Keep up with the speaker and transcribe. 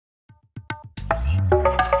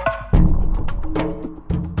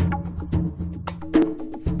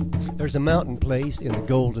There's a mountain place in the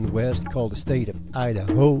Golden West called the state of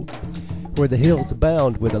Idaho, where the hills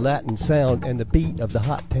abound with the Latin sound and the beat of the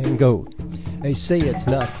hot tango. They say it's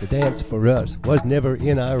not the dance for us, was never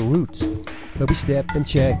in our roots, but we step and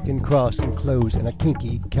check and cross and close in our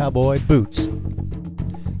kinky cowboy boots.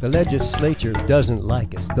 The legislature doesn't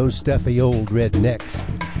like us, those stuffy old rednecks.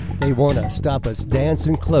 They want to stop us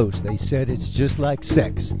dancing close, they said it's just like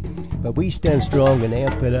sex. But we stand strong and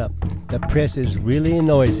amp it up. The press is really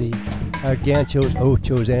noisy. Our ganchos,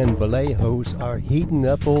 ochos, and vallejos are heating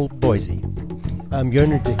up old Boise. I'm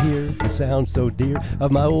yearning to hear the sound so dear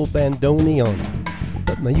of my old bandoneon.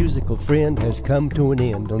 But my musical friend has come to an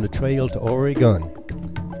end on the trail to Oregon.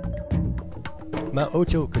 My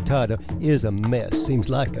ocho cortada is a mess, seems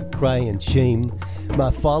like a crying shame.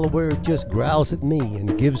 My follower just growls at me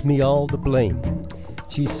and gives me all the blame.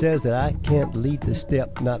 She says that I can't lead the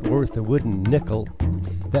step, not worth a wooden nickel.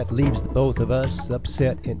 That leaves the both of us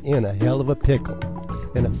upset and in a hell of a pickle.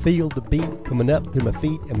 And I feel the beat coming up through my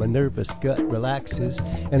feet and my nervous gut relaxes.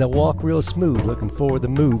 And I walk real smooth looking for the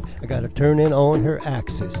move. I gotta turn in on her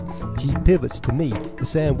axis. She pivots to me, the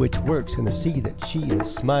sandwich works, and I see that she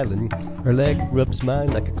is smiling. Her leg rubs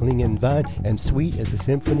mine like a clinging vine, and sweet as a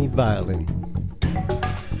symphony violin.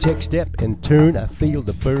 Check, step, and turn, I feel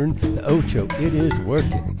the burn. The ocho, it is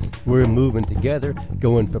working. We're moving together,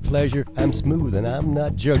 going for pleasure. I'm smooth and I'm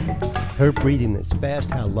not jerking. Her breathing is fast,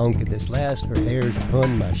 how long can this last? Her hair's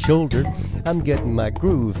upon my shoulder. I'm getting my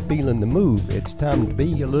groove, feeling the move. It's time to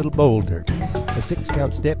be a little bolder. A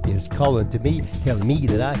 6-count step is calling to me, telling me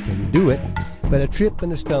that I can do it. But I trip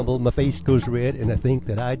and I stumble, my face goes red, and I think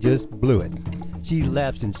that I just blew it. She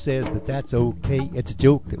laughs and says that that's okay, it's a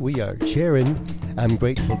joke that we are sharing. I'm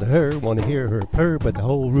grateful to her, want to hear her purr, but the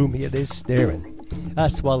whole room here is staring. I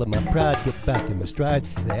swallow my pride, get back in my stride,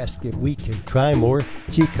 and ask if we can try more.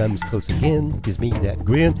 She comes close again, gives me that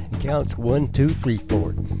grin, and counts 1, 2, 3,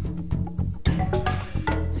 4.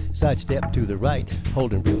 Sidestep to the right,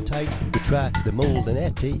 holding real tight, we try to the mold and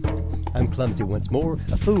etty. I'm clumsy once more,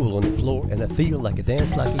 a fool on the floor, and I feel like a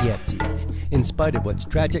dance like a yeti. In spite of what's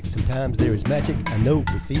tragic, sometimes there is magic. I know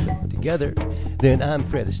we feel it together. Then I'm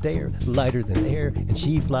Fred Astaire, lighter than air, and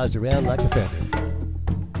she flies around like a feather.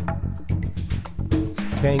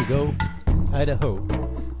 Tango, Idaho.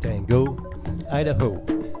 Tango, Idaho.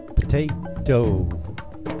 Potato.